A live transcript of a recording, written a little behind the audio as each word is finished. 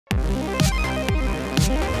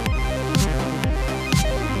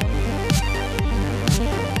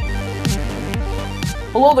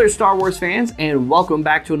Hello there, Star Wars fans, and welcome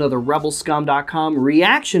back to another RebelScum.com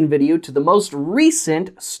reaction video to the most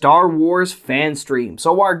recent Star Wars fan stream.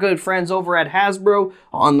 So our good friends over at Hasbro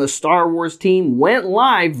on the Star Wars team went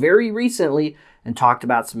live very recently and talked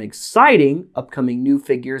about some exciting upcoming new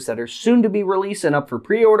figures that are soon to be released and up for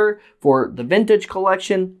pre-order for the Vintage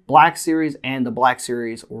Collection, Black Series, and the Black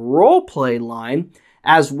Series Roleplay line,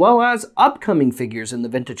 as well as upcoming figures in the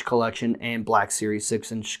Vintage Collection and Black Series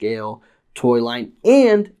 6-inch scale toy line.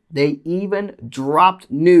 And they even dropped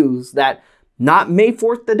news that not May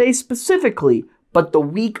 4th the day specifically, but the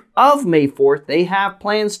week of May 4th, they have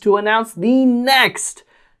plans to announce the next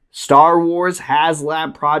Star Wars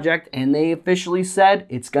HasLab project, and they officially said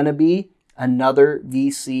it's going to be another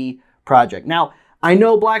VC project. Now, I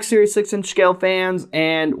know Black Series 6-inch scale fans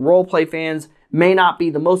and roleplay fans may not be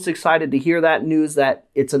the most excited to hear that news that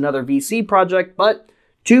it's another VC project, but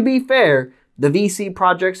to be fair, the VC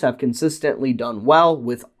projects have consistently done well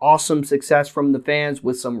with awesome success from the fans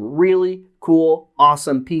with some really cool,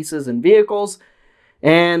 awesome pieces and vehicles.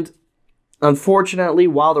 And unfortunately,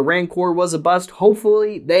 while the Rancor was a bust,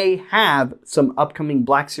 hopefully they have some upcoming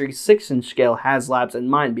Black Series 6-inch scale HasLabs in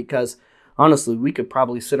mind, because honestly, we could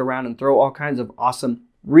probably sit around and throw all kinds of awesome,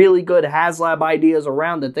 really good HasLab ideas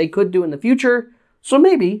around that they could do in the future. So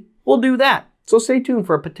maybe we'll do that. So stay tuned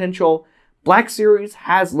for a potential Black Series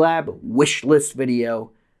HasLab wish list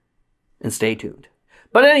video, and stay tuned.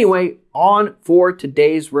 But anyway, on for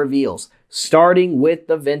today's reveals, starting with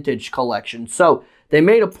the Vintage Collection. So they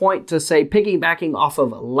made a point to say, piggybacking off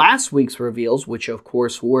of last week's reveals, which of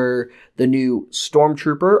course were the new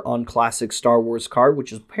Stormtrooper on Classic Star Wars card,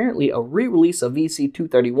 which is apparently a re-release of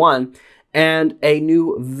VC-231, and a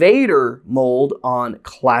new Vader mold on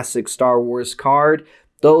Classic Star Wars card.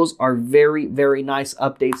 Those are very, very nice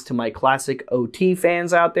updates to my classic OT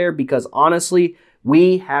fans out there, because honestly,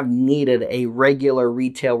 we have needed a regular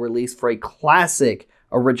retail release for a classic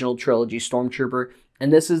original trilogy Stormtrooper.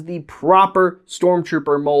 And this is the proper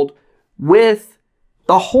Stormtrooper mold with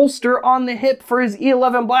the holster on the hip for his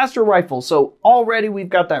E11 blaster rifle. So already we've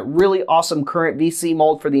got that really awesome current VC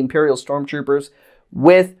mold for the Imperial Stormtroopers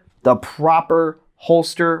with the proper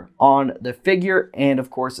holster on the figure, and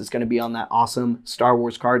of course it's going to be on that awesome Star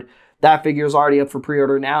Wars card. That figure is already up for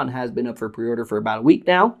pre-order now and has been up for pre-order for about a week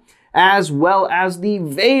now, as well as the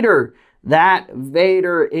Vader. That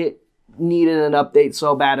Vader, it needed an update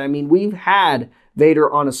so bad. I mean, we've had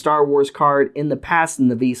Vader on a Star Wars card in the past in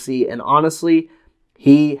the VC, and honestly,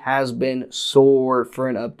 he has been sore for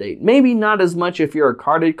an update. Maybe not as much if you're a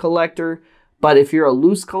carded collector, but if you're a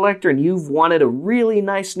loose collector and you've wanted a really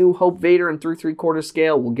nice New Hope Vader in 3 3/4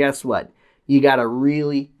 scale, well, guess what? You got a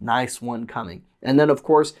really nice one coming. And then, of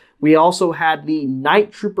course, we also had the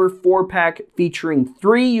Night Trooper 4-pack featuring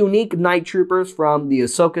 3 unique Night Troopers from the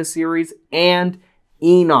Ahsoka series and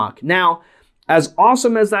Enoch. Now, as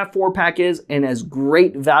awesome as that 4-pack is and as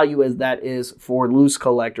great value as that is for loose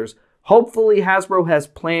collectors, hopefully Hasbro has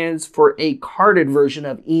plans for a carded version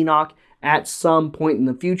of Enoch at some point in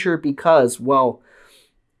the future, because, well,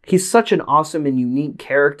 he's such an awesome and unique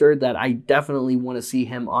character that I definitely want to see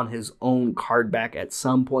him on his own card back at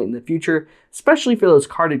some point in the future, especially for those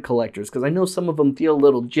carded collectors, because I know some of them feel a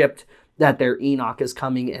little gypped that their Enoch is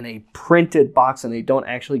coming in a printed box and they don't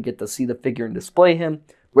actually get to see the figure and display him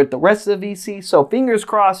with the rest of the VC. So fingers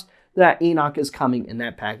crossed that Enoch is coming in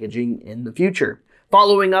that packaging in the future.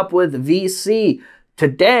 Following up with VC,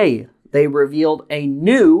 today they revealed a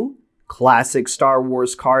new Classic Star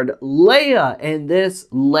Wars card, Leia, and this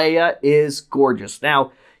Leia is gorgeous.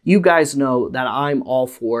 Now, you guys know that I'm all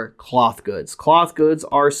for cloth goods. Cloth goods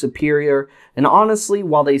are superior, and honestly,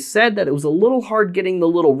 while they said that it was a little hard getting the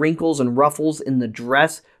little wrinkles and ruffles in the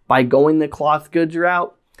dress by going the cloth goods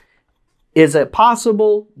route, is it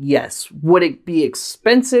possible? Yes. Would it be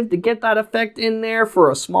expensive to get that effect in there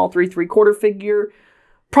for a small 3 3/4 figure?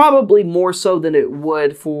 Probably more so than it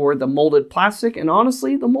would for the molded plastic. And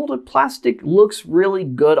honestly, the molded plastic looks really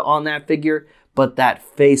good on that figure, but that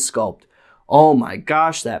face sculpt, oh my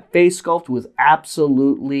gosh, that face sculpt was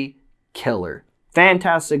absolutely killer.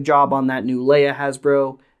 Fantastic job on that new Leia,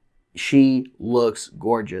 Hasbro. She looks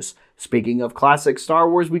gorgeous. Speaking of classic Star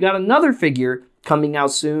Wars, we got another figure coming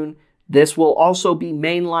out soon. This will also be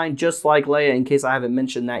mainline just like Leia, in case I haven't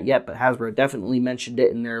mentioned that yet, but Hasbro definitely mentioned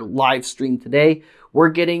it in their live stream today. We're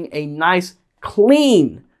getting a nice,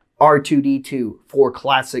 clean R2-D2 for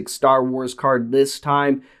classic Star Wars card this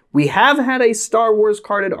time. We have had a Star Wars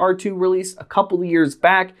carded R2 release a couple of years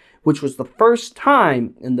back, which was the first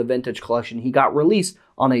time in the Vintage Collection he got released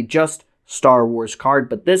on a just Star Wars card,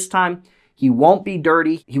 but this time he won't be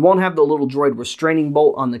dirty. He won't have the little droid restraining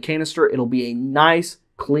bolt on the canister. It'll be a nice,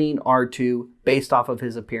 clean R2 based off of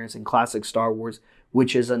his appearance in classic Star Wars,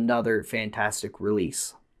 which is another fantastic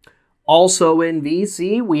release. Also in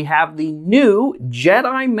VC, we have the new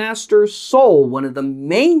Jedi Master Soul, one of the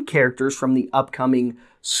main characters from the upcoming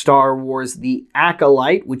Star Wars The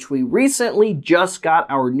Acolyte, which we recently just got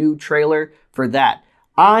our new trailer for that.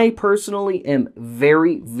 I personally am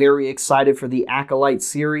very, very excited for the Acolyte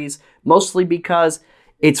series, mostly because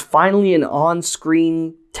it's finally an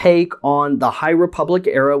on-screen take on the High Republic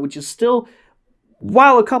era, which is still,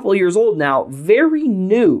 while a couple of years old now, very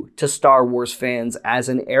new to Star Wars fans as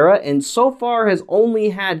an era, and so far has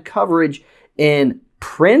only had coverage in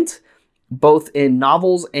print, both in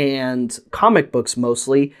novels and comic books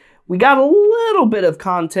mostly. We got a little bit of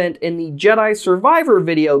content in the Jedi Survivor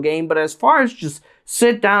video game, but as far as just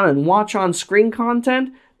sit down and watch on-screen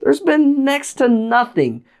content, there's been next to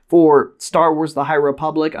nothing for Star Wars The High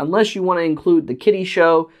Republic, unless you want to include the kiddie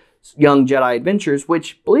show, Young Jedi Adventures,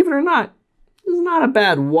 which, believe it or not, is not a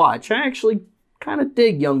bad watch. I actually kind of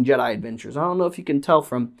dig Young Jedi Adventures. I don't know if you can tell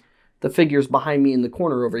from the figures behind me in the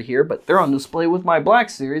corner over here, but they're on display with my Black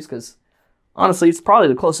Series, because honestly, it's probably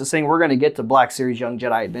the closest thing we're going to get to Black Series Young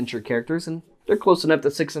Jedi Adventure characters, and they're close enough to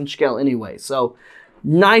 6-inch scale anyway. So,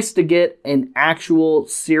 nice to get an actual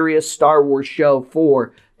serious Star Wars show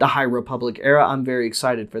for the High Republic era. I'm very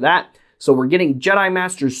excited for that. So we're getting Jedi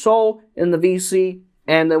Master Soul in the VC,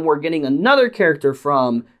 and then we're getting another character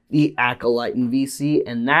from the Acolyte in VC,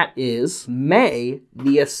 and that is May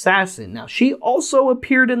the Assassin. Now, she also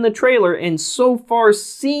appeared in the trailer, and so far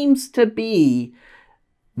seems to be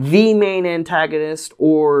the main antagonist,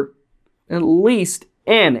 or at least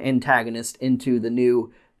an antagonist into the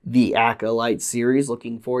new The Acolyte series.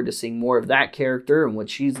 Looking forward to seeing more of that character and what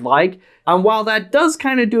she's like. And while that does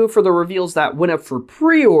kind of do it for the reveals that went up for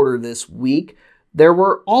pre-order this week, there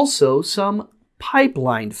were also some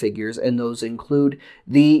pipeline figures, and those include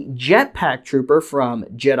the Jetpack Trooper from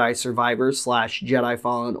Jedi Survivor / Jedi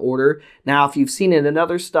Fallen Order. Now, if you've seen it in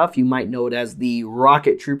other stuff, you might know it as the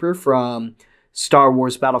Rocket Trooper from Star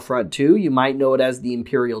Wars Battlefront 2. You might know it as the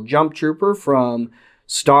Imperial Jump Trooper from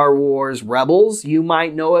Star Wars Rebels. You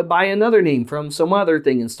might know it by another name from some other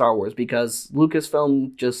thing in Star Wars, because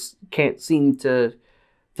Lucasfilm just can't seem to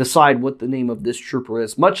decide what the name of this trooper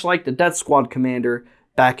is, much like the Death Squad commander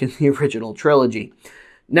back in the original trilogy.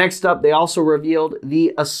 Next up, they also revealed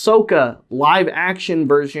the Ahsoka live-action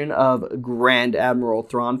version of Grand Admiral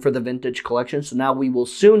Thrawn for the Vintage Collection. So now we will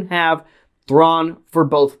soon have Thrawn for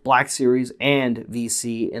both Black Series and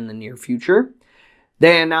VC in the near future.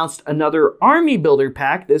 They announced another Army Builder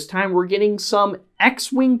pack. This time we're getting some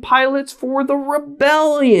X-Wing pilots for the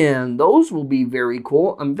Rebellion. Those will be very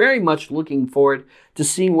cool. I'm very much looking forward to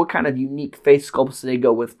seeing what kind of unique face sculpts they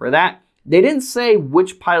go with for that. They didn't say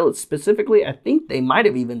which pilots specifically. I think they might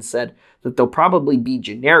have even said that they'll probably be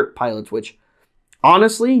generic pilots, which,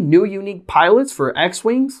 honestly, new unique pilots for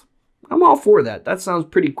X-Wings, I'm all for that. That sounds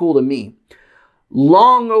pretty cool to me.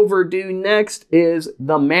 Long overdue next is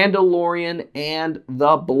The Mandalorian and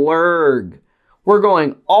the Blurg. We're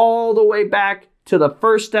going all the way back to the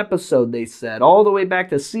first episode, they said. All the way back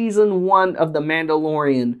to Season 1 of The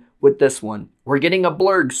Mandalorian with this one. We're getting a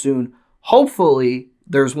Blurg soon. Hopefully,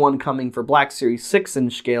 there's one coming for Black Series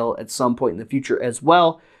 6-inch scale at some point in the future as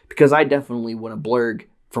well, because I definitely want a Blurg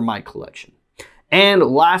for my collection. And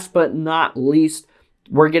last but not least,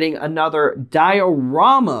 we're getting another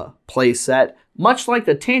diorama playset. Much like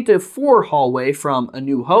the Tantive 4 hallway from A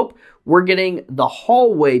New Hope, we're getting the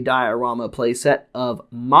hallway diorama playset of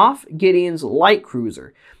Moff Gideon's light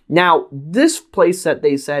cruiser. Now, this playset,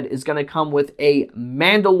 they said, is going to come with a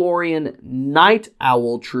Mandalorian Night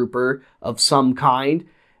Owl Trooper of some kind,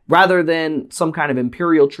 rather than some kind of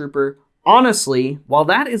Imperial Trooper. Honestly, while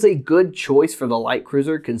that is a good choice for the light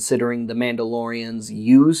cruiser, considering the Mandalorians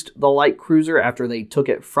used the light cruiser after they took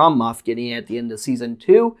it from Moff Gideon at the end of Season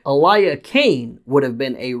 2, Elia Kane would have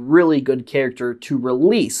been a really good character to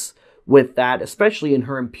release with that, especially in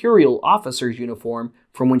her Imperial officer's uniform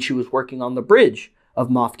from when she was working on the bridge of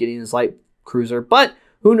Moff Gideon's light cruiser. But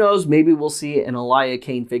who knows, maybe we'll see an Elia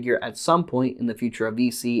Kane figure at some point in the future of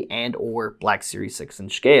VC and or Black Series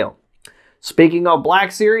 6-inch scale. Speaking of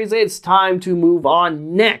Black Series, it's time to move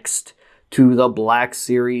on next to the Black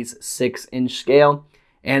Series 6-inch scale.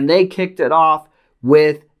 And they kicked it off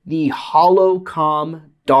with the Holocom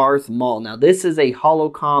Darth Maul. Now, this is a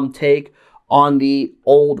Holocom take on the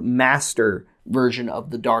old Master version of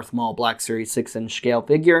the Darth Maul Black Series 6-inch scale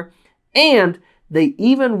figure. And they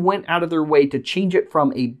even went out of their way to change it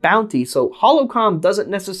from a bounty. So Holocom doesn't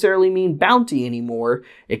necessarily mean bounty anymore.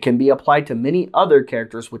 It can be applied to many other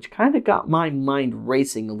characters, which kind of got my mind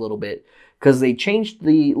racing a little bit, because they changed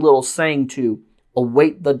the little saying to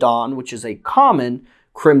Await the Dawn, which is a common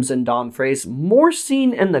Crimson Dawn phrase, more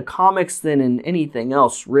seen in the comics than in anything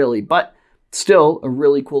else, really, but still a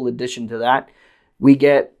really cool addition to that. We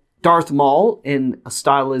get Darth Maul in a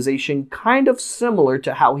stylization kind of similar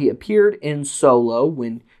to how he appeared in Solo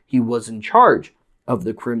when he was in charge of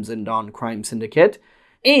the Crimson Dawn crime syndicate.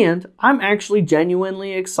 And I'm actually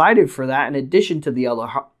genuinely excited for that in addition to the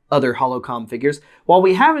other Holocom figures. While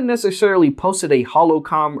we haven't necessarily posted a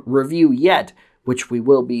Holocom review yet, which we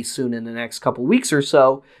will be soon in the next couple weeks or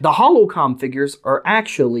so, the Holocom figures are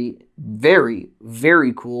actually very,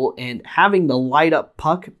 very cool, and having the light up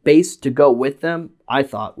puck base to go with them, I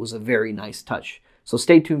thought was a very nice touch. So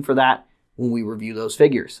stay tuned for that when we review those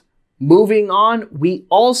figures. Moving on, we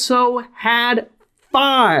also had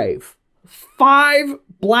five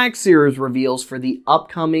Black Series reveals for the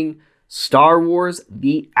upcoming Star Wars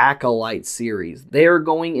The Acolyte series. They are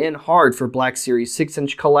going in hard for Black Series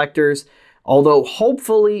 6-inch collectors. Although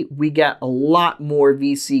hopefully we get a lot more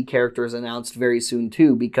VC characters announced very soon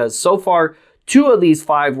too, because so far 2 of these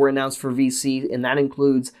 5 were announced for VC, and that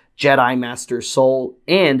includes Jedi Master Soul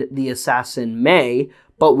and the Assassin May.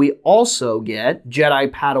 But we also get Jedi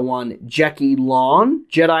Padawan Jeki Lon,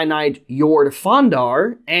 Jedi Knight Yord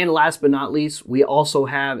Fondar, and last but not least, we also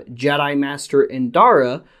have Jedi Master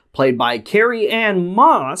Indara, played by Carrie Ann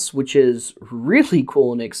Moss, which is really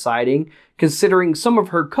cool and exciting, considering some of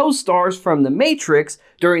her co-stars from The Matrix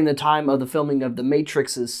during the time of the filming of The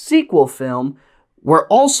Matrix's sequel film were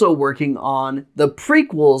also working on the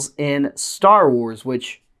prequels in Star Wars,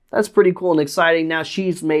 which that's pretty cool and exciting. Now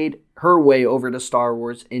she's made her way over to Star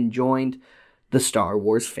Wars and joined the Star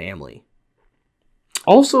Wars family.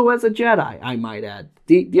 Also as a Jedi, I might add.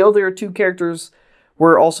 The other 2 characters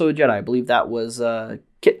were also a Jedi. I believe that was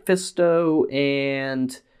Kit Fisto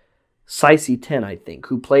and Cicey 10, I think,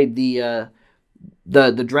 who played the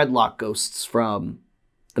Dreadlock ghosts from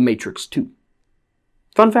The Matrix 2.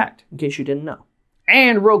 Fun fact, in case you didn't know.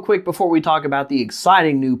 And real quick, before we talk about the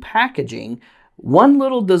exciting new packaging, one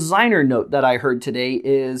little designer note that I heard today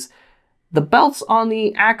is the belts on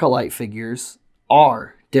the Acolyte figures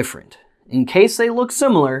are different. In case they look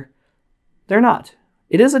similar, they're not.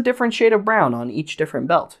 It is a different shade of brown on each different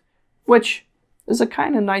belt, which is a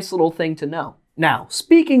kind of nice little thing to know. Now,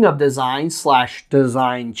 speaking of design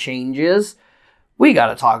changes, we got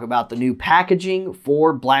to talk about the new packaging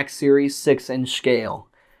for Black Series 6-inch scale.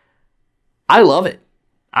 I love it.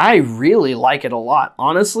 I really like it a lot.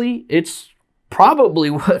 Honestly, it's probably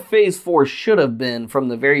what Phase 4 should have been from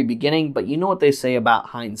the very beginning, but you know what they say about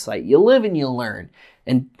hindsight. You live and you learn.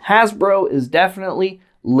 And Hasbro is definitely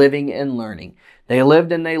living and learning. They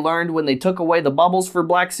lived and they learned when they took away the bubbles for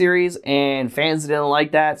Black Series, and fans didn't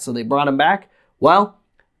like that, so they brought them back. Well,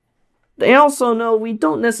 they also know we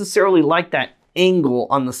don't necessarily like that angle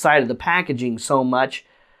on the side of the packaging so much.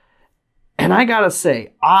 And I gotta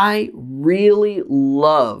say, I really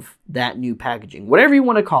love that new packaging. Whatever you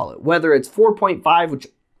want to call it. Whether it's 4.5, which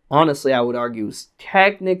honestly I would argue is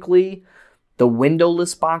technically the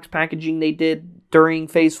windowless box packaging they did during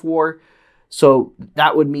Phase 4. So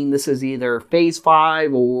that would mean this is either Phase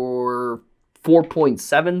 5 or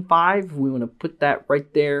 4.75. We want to put that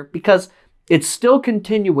right there. Because it's still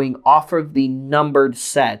continuing off of the numbered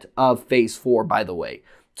set of Phase 4, by the way.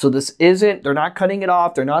 So this isn't, they're not cutting it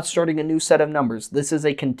off, they're not starting a new set of numbers. This is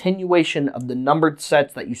a continuation of the numbered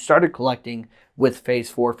sets that you started collecting with Phase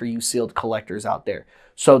 4 for you sealed collectors out there.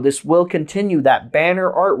 So this will continue that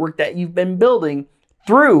banner artwork that you've been building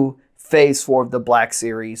through Phase 4 of the Black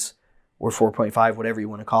Series, or 4.5, whatever you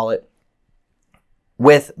want to call it,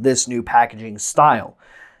 with this new packaging style.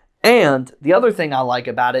 And the other thing I like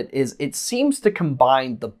about it is it seems to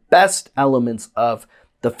combine the best elements of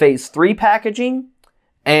the Phase 3 packaging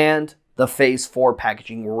and the Phase 4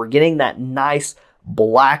 packaging, where we're getting that nice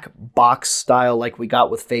black box style like we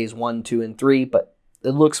got with Phase 1, 2, and 3, but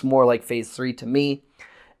it looks more like Phase 3 to me,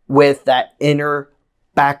 with that inner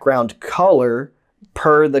background color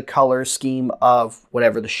per the color scheme of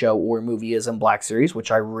whatever the show or movie is in Black Series,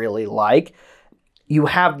 which I really like. You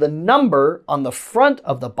have the number on the front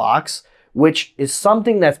of the box, which is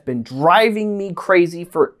something that's been driving me crazy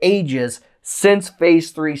for ages since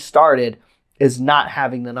Phase 3 started, is not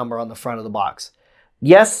having the number on the front of the box.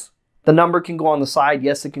 Yes, the number can go on the side.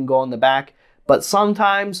 Yes, it can go on the back. But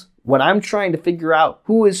sometimes when I'm trying to figure out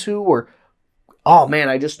who is who, or, oh man,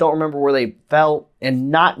 I just don't remember where they fell,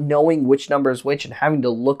 and not knowing which number is which and having to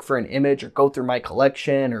look for an image or go through my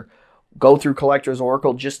collection or go through Collector's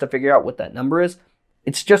Oracle just to figure out what that number is,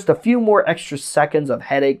 it's just a few more extra seconds of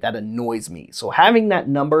headache that annoys me. So having that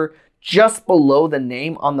number just below the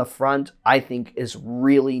name on the front, I think is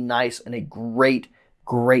really nice and a great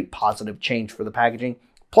great positive change for the packaging.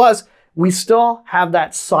 Plus, we still have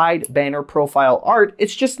that side banner profile art.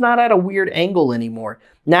 It's just not at a weird angle anymore.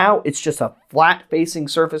 Now it's just a flat facing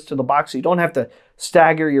surface to the box, so you don't have to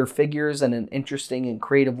stagger your figures in an interesting and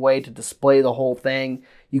creative way to display the whole thing.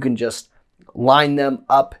 You can just line them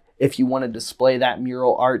up if you want to display that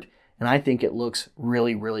mural art, and I think it looks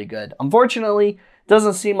really, really good. Unfortunately, it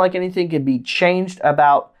doesn't seem like anything could be changed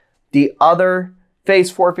about the other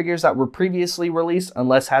Phase 4 figures that were previously released,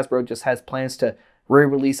 unless Hasbro just has plans to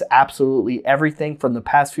re-release absolutely everything from the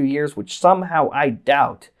past few years, which somehow I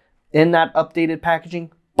doubt in that updated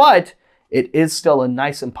packaging. But it is still a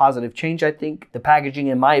nice and positive change. I think the packaging,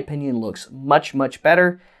 in my opinion, looks much, much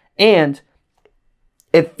better. And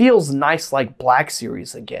it feels nice like Black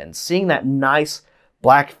Series again. Seeing that nice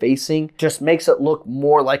black facing just makes it look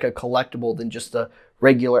more like a collectible than just a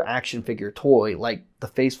regular action figure toy like the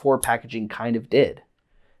Phase 4 packaging kind of did.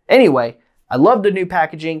 Anyway, I love the new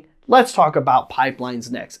packaging. Let's talk about pipelines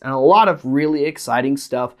next. And a lot of really exciting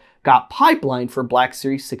stuff got pipelined for Black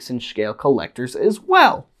Series 6-inch scale collectors as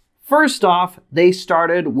well. First off, they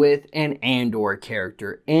started with an Andor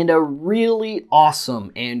character, and a really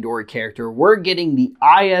awesome Andor character. We're getting the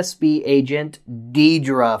ISB agent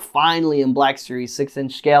Deidre finally in Black Series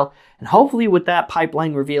 6-inch scale, and hopefully with that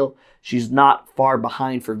pipeline reveal, she's not far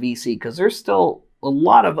behind for VC, because there's still a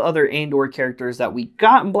lot of other Andor characters that we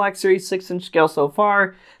got in Black Series 6-inch scale so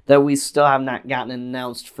far that we still have not gotten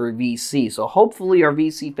announced for VC. So hopefully our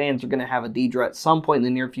VC fans are going to have a Deidre at some point in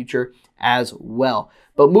the near future as well.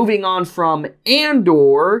 But moving on from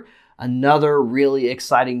Andor, another really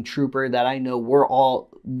exciting trooper that I know we're all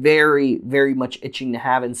very, very much itching to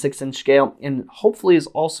have in 6-inch scale, and hopefully is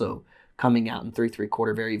also coming out in 3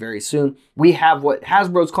 3/4 very, very soon. We have what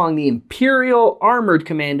Hasbro's calling the Imperial Armored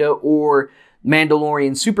Commando, or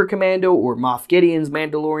Mandalorian Super Commando, or Moff Gideon's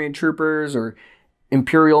Mandalorian Troopers, or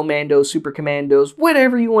Imperial Mando Super Commandos,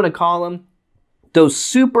 whatever you want to call them. Those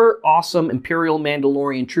super awesome Imperial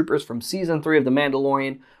Mandalorian Troopers from Season 3 of The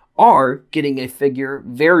Mandalorian are getting a figure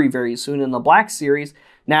very, very soon in the Black Series.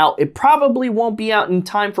 Now, it probably won't be out in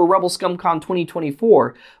time for Rebel Scum Con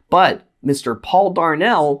 2024, but Mr. Paul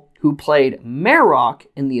Darnell, who played Marok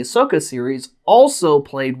in the Ahsoka series, also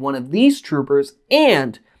played one of these troopers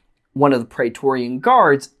and one of the Praetorian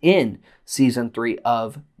Guards in Season 3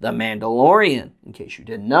 of The Mandalorian, in case you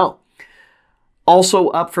didn't know. Also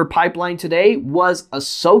up for pipeline today was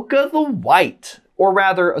Ahsoka the White, or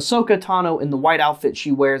rather Ahsoka Tano in the white outfit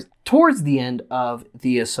she wears towards the end of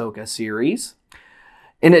the Ahsoka series.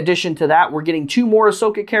 In addition to that, we're getting 2 more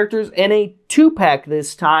Ahsoka characters and a 2-pack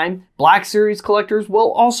this time. Black Series collectors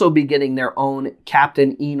will also be getting their own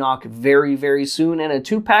Captain Enoch very, very soon, and a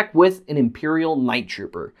 2-pack with an Imperial Night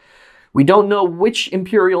Trooper. We don't know which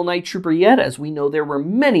Imperial Night Trooper yet, as we know there were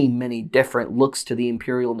many, many different looks to the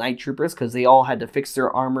Imperial Night Troopers, because they all had to fix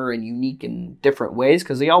their armor in unique and different ways,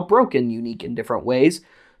 because they all broke in unique and different ways.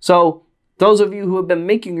 So, those of you who have been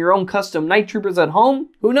making your own custom Night Troopers at home,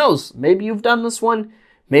 who knows? Maybe you've done this one,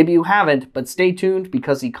 maybe you haven't, but stay tuned,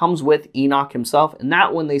 because he comes with Enoch himself, and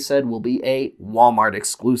that one they said will be a Walmart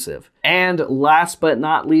exclusive. And last but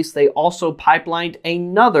not least, they also pipelined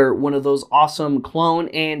another one of those awesome Clone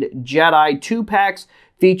and Jedi 2-packs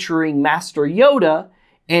featuring Master Yoda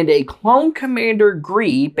and a Clone Commander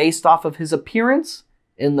Gree based off of his appearance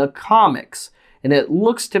in the comics. And it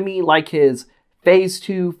looks to me like his Phase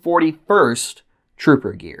 2 41st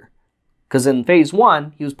Trooper gear. Because in Phase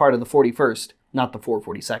 1, he was part of the 41st, not the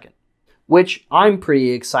 442nd. Which I'm pretty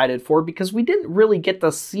excited for, because we didn't really get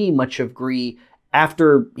to see much of Gree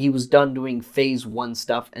after he was done doing Phase 1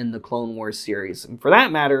 stuff in the Clone Wars series. And for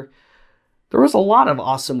that matter, there was a lot of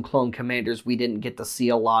awesome Clone Commanders we didn't get to see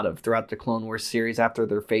a lot of throughout the Clone Wars series after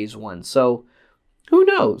their Phase 1. So, who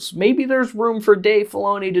knows? Maybe there's room for Dave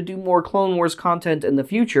Filoni to do more Clone Wars content in the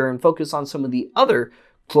future and focus on some of the other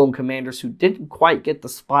Clone Commanders who didn't quite get the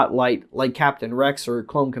spotlight like Captain Rex or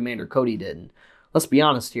Clone Commander Cody did. And let's be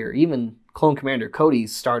honest here, even Clone Commander Cody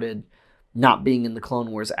started not being in the Clone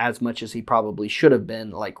Wars as much as he probably should have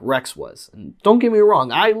been, like Rex was. And don't get me wrong,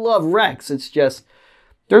 I love Rex. It's just,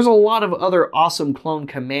 there's a lot of other awesome clone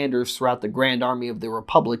commanders throughout the Grand Army of the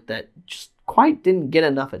Republic that just quite didn't get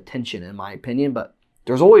enough attention, in my opinion, but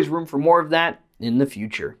there's always room for more of that in the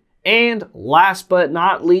future. And last but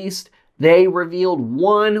not least, they revealed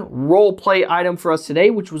one roleplay item for us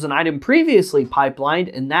today, which was an item previously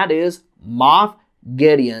pipelined, and that is Moff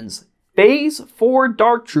Gideon's Phase 4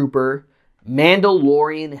 Dark Trooper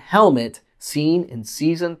Mandalorian helmet seen in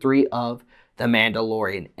Season 3 of The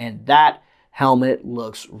Mandalorian. And that helmet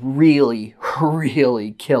looks really,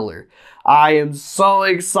 really killer. I am so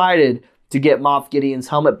excited to get Moff Gideon's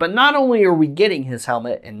helmet. But not only are we getting his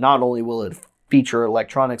helmet, and not only will it feature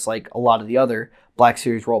electronics like a lot of the other Black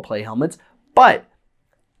Series roleplay helmets, but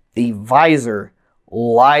the visor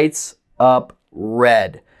lights up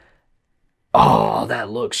red. Oh, that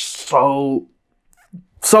looks so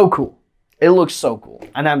cool. It looks so cool,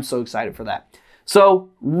 and I'm so excited for that. So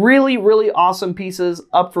really, really awesome pieces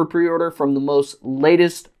up for pre-order from the most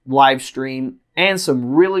latest live stream, and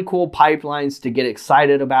some really cool pipelines to get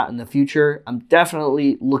excited about in the future. I'm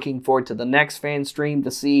definitely looking forward to the next fan stream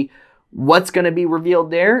to see what's going to be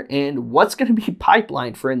revealed there and what's going to be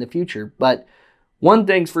pipelined for in the future. But one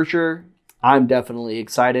thing's for sure, I'm definitely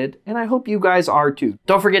excited, and I hope you guys are too.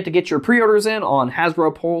 Don't forget to get your pre-orders in on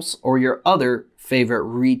Hasbro Pulse or your other favorite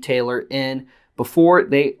retailer in before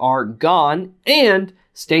they are gone, and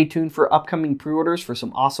stay tuned for upcoming pre-orders for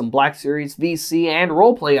some awesome Black Series, VC, and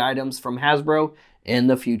roleplay items from Hasbro in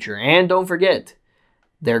the future. And don't forget,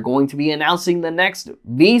 they're going to be announcing the next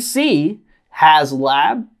VC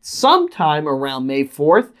HasLab sometime around May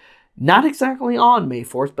 4th. Not exactly on May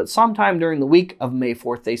 4th, but sometime during the week of May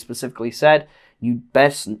 4th, they specifically said. You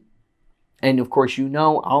best, and of course, you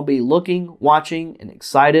know, I'll be looking, watching, and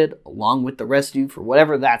excited along with the rest of you for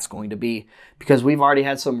whatever that's going to be, because we've already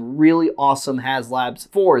had some really awesome HasLabs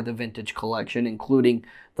for the Vintage Collection, including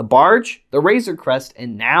the Barge, the Razor Crest,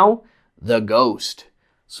 and now the Ghost.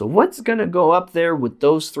 So what's going to go up there with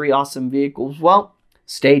those three awesome vehicles? Well,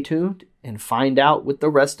 stay tuned and find out with the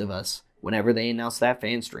rest of us whenever they announce that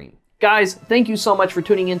fan stream. Guys, thank you so much for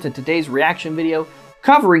tuning in to today's reaction video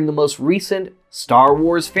covering the most recent Star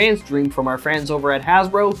Wars fan stream from our friends over at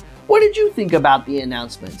Hasbro. What did you think about the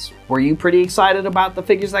announcements? Were you pretty excited about the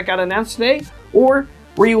figures that got announced today? Or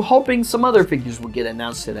were you hoping some other figures would get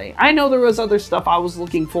announced today? I know there was other stuff I was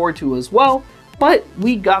looking forward to as well, but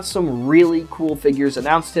we got some really cool figures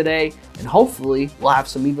announced today, and hopefully we'll have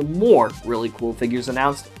some even more really cool figures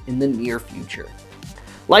announced in the near future.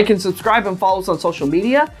 Like and subscribe and follow us on social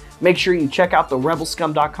media. Make sure you check out the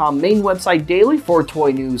rebelscum.com main website daily for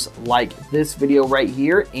toy news like this video right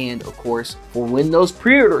here, and of course for when those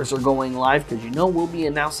pre-orders are going live, because you know we'll be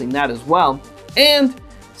announcing that as well. And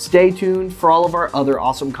stay tuned for all of our other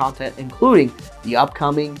awesome content, including the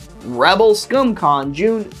upcoming Rebel Scum Con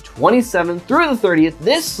June 27th through the 30th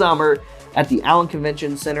this summer at the Allen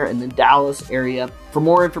Convention Center in the Dallas area. For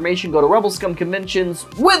more information, go to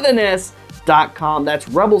rebelscumconventions.com. That's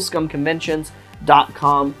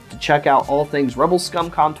rebelscumconventions.com to check out all things Rebel Scum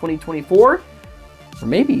Con 2024, or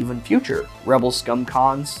maybe even future Rebel Scum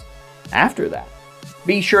Cons after that.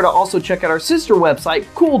 Be sure to also check out our sister website,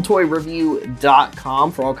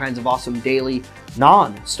 cooltoyreview.com, for all kinds of awesome daily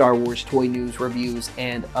non-Star Wars toy news, reviews,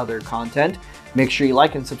 and other content. Make sure you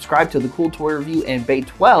like and subscribe to the Cool Toy Review and Bay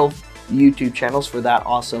 12 YouTube channels for that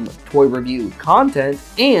awesome toy review content.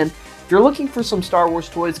 And if you're looking for some Star Wars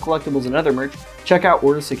toys, collectibles, and other merch, check out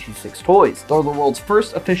Order 66 Toys. They're the world's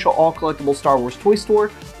first official all-collectible Star Wars toy store,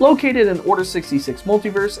 located in Order 66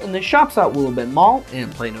 Multiverse in the Shops at Willow Bend Mall in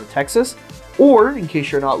Plano, Texas. Or, in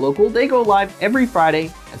case you're not local, they go live every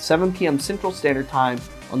Friday at 7 p.m. Central Standard Time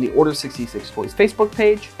on the Order 66 Toys Facebook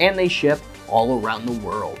page, and they ship all around the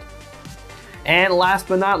world. And last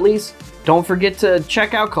but not least, don't forget to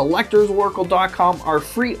check out collectorsoracle.com, our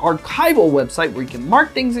free archival website where you can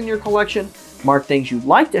mark things in your collection, mark things you'd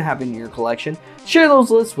like to have in your collection, share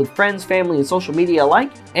those lists with friends, family, and social media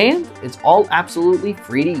alike, and it's all absolutely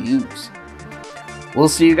free to use. We'll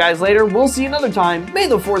see you guys later. We'll see you another time. May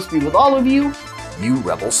the Force be with all of you, you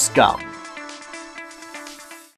Rebel Scum.